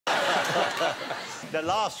The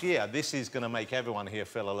last year, this is going to make everyone here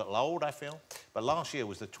feel a little old, I feel, but last year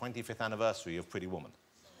was the 25th anniversary of Pretty Woman.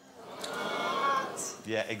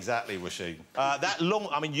 Yeah, exactly, Rashid. That long...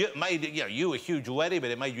 I mean, you know, you were huge already, but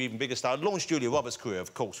it made you even bigger star. It launched Julia Roberts' career,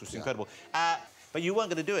 of course, which was incredible. But you weren't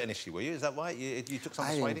going to do it initially, were you? Is that right? You took some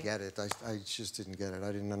persuading? I didn't get it. I just didn't get it.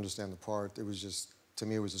 I didn't understand the part. It was just... To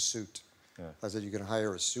me, it was a suit. Yeah. I said, you can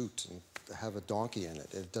hire a suit and have a donkey in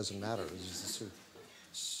it. It doesn't matter. It's just a suit.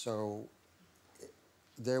 So...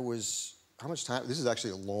 There was... How much time? This is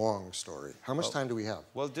actually a long story. How much time do we have?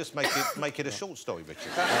 Well, just make it a short story,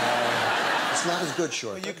 Richard. It's not as good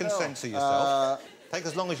short. Well, you can censor yourself. Take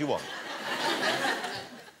as long as you want.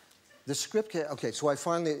 The script... OK, so I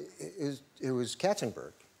finally... It was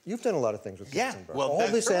Katzenberg. You've done a lot of things with Katzenberg. Well, all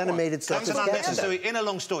this animated stuff is unnecessary. In a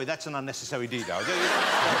long story, that's an unnecessary detail.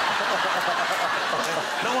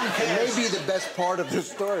 No one cares. It may be the best part of the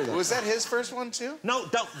story, though. Was that his first one, too? No,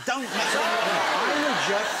 don't mess up. I know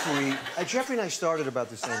Jeffrey... Jeffrey and I started about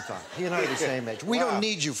the same time. He and I are the same age. We don't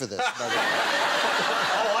need you for this, by the way.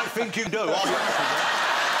 Oh, I think you do.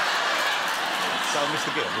 So,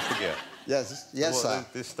 Mr. Gere. Yes, sir.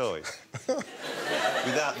 This story.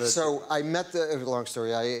 Without the... So I met the... Long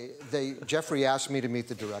story. Jeffrey asked me to meet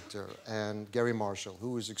the director, and Gary Marshall,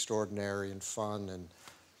 who was extraordinary and fun and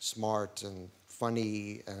smart and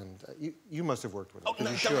funny, and you must have worked with him. Oh, no,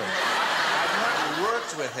 you should. I've not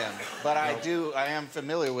worked with him, but I am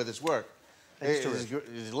familiar with his work. He's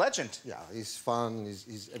a legend. Yeah, he's fun,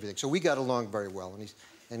 he's everything. So we got along very well,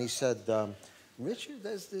 and he said, Richard,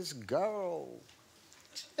 there's this girl.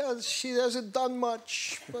 Yeah, she hasn't done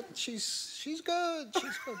much, but she's good.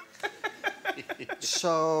 She's good.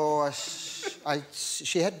 So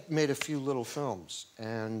she had made a few little films,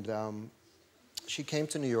 and she came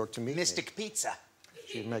to New York to meet me. Mystic Pizza.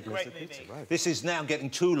 She'd make Mystic Pizza, right. This is now getting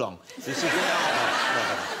too long. This is...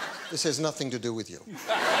 This has nothing to do with you.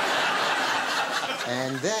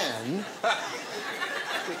 And then...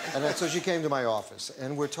 And so she came to my office,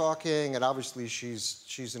 and we're talking, and obviously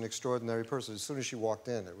she's an extraordinary person. As soon as she walked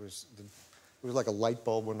in, it was like a light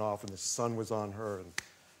bulb went off, and the sun was on her, and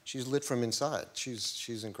she's lit from inside.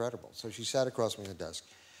 She's incredible. So she sat across from me at the desk.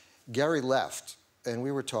 Gary left, and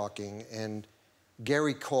we were talking, and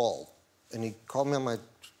Gary called, and he called me on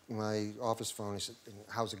my office phone. He said,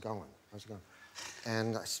 "How's it going? How's it going?"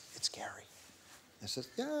 And I said, "It's Gary." I said,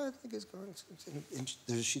 "Yeah, I think it's going." And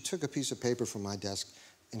she took a piece of paper from my desk,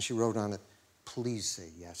 and she wrote on it, "Please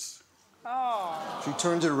say yes." Oh. She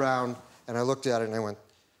turned it around, and I looked at it, and I went,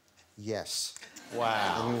 "Yes."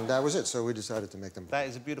 Wow. And that was it. So we decided to make them. That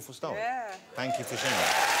is a beautiful story. Yeah. Thank you for sharing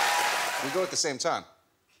that. We go at the same time.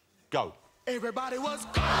 Go. Everybody was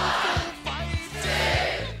fighting.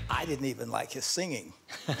 I didn't even like his singing.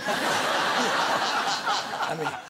 I mean,